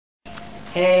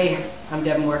Hey, I'm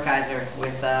Devon Werkheiser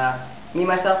with Me,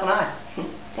 Myself, and I.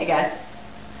 Hey guys.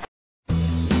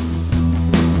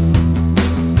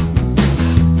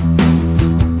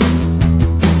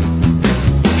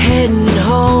 Heading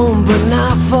home, but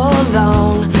not for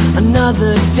long.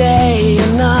 Another day,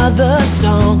 another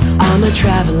song. I'm a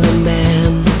traveling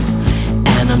man,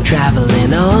 and I'm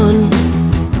traveling on.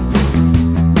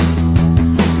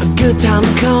 Good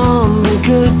times come and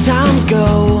good times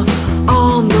go.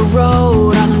 On the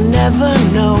road, I'll never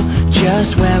know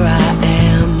just where I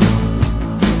am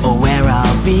or where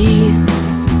I'll be.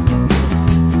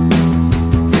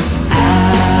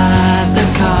 As the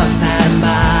cars pass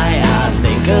by, I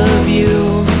think of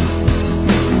you.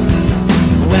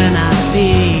 When I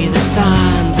see the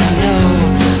signs, I know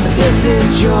this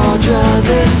is Georgia,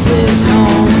 this is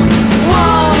home.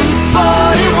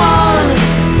 141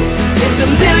 is a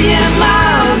million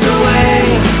miles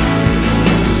away.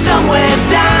 Somewhere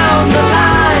down the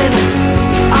line,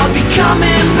 I'll be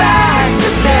coming back to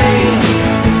stay.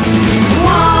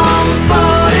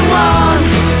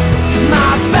 141,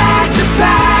 my bags are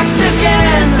packed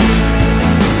again.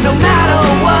 No matter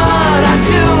what I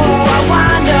do, I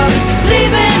wind up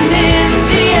leaving in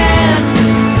the end.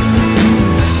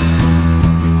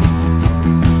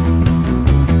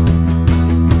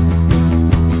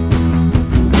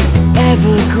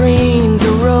 Evergreens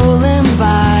are rolling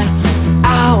by,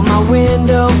 out my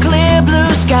window, clear blue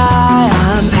sky.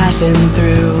 I'm passing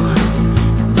through,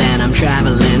 then I'm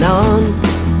traveling on.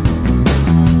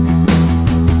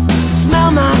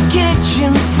 Smell my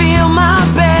kitchen, feel my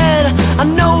bed. I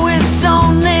know it's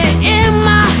only in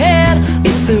my head.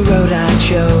 It's the road I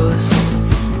chose,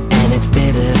 and it's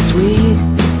bittersweet.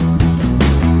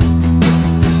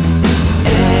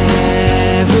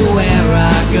 Everywhere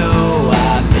I go,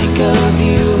 I think of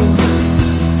you.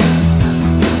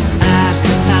 As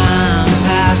the time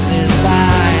passes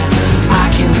by, I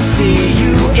can see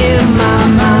you in my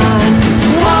mind.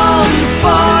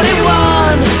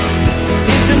 141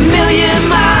 is a million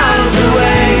miles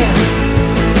away.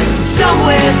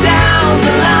 Somewhere down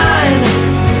the line,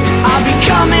 I'll be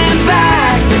coming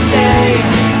back to stay.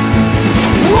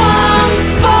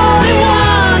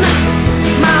 141,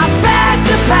 my bags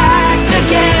are packed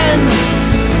again.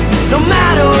 No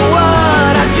matter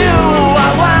what I do, I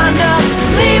wind up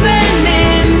leaving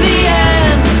in the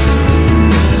end.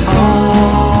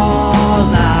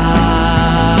 All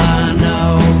I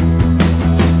know,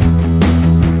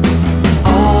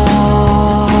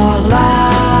 all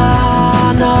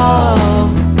I know,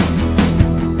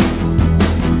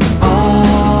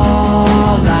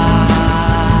 all I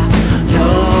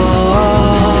know.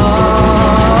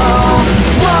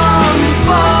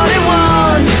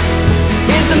 141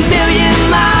 is a million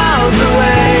miles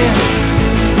away.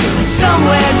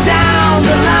 Somewhere down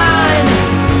the line,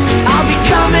 I'll be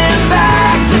coming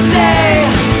back to stay.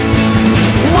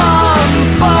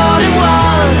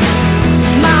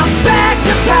 141, my bags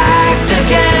are packed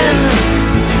again.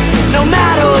 No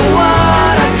matter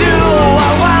what I do, I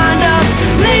wind up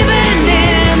leaving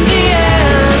in the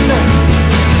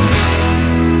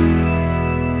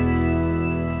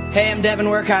end. Hey, I'm Devon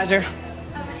Werkheiser.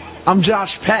 I'm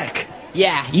Josh Peck.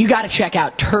 Yeah, you gotta check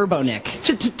out Turbo Nick.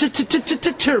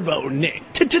 Turbo Nick.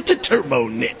 Turbo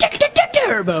Nick.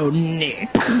 Turbo Nick.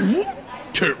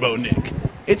 Turbo Nick.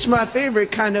 It's my favorite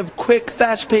kind of quick,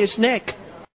 fast-paced Nick.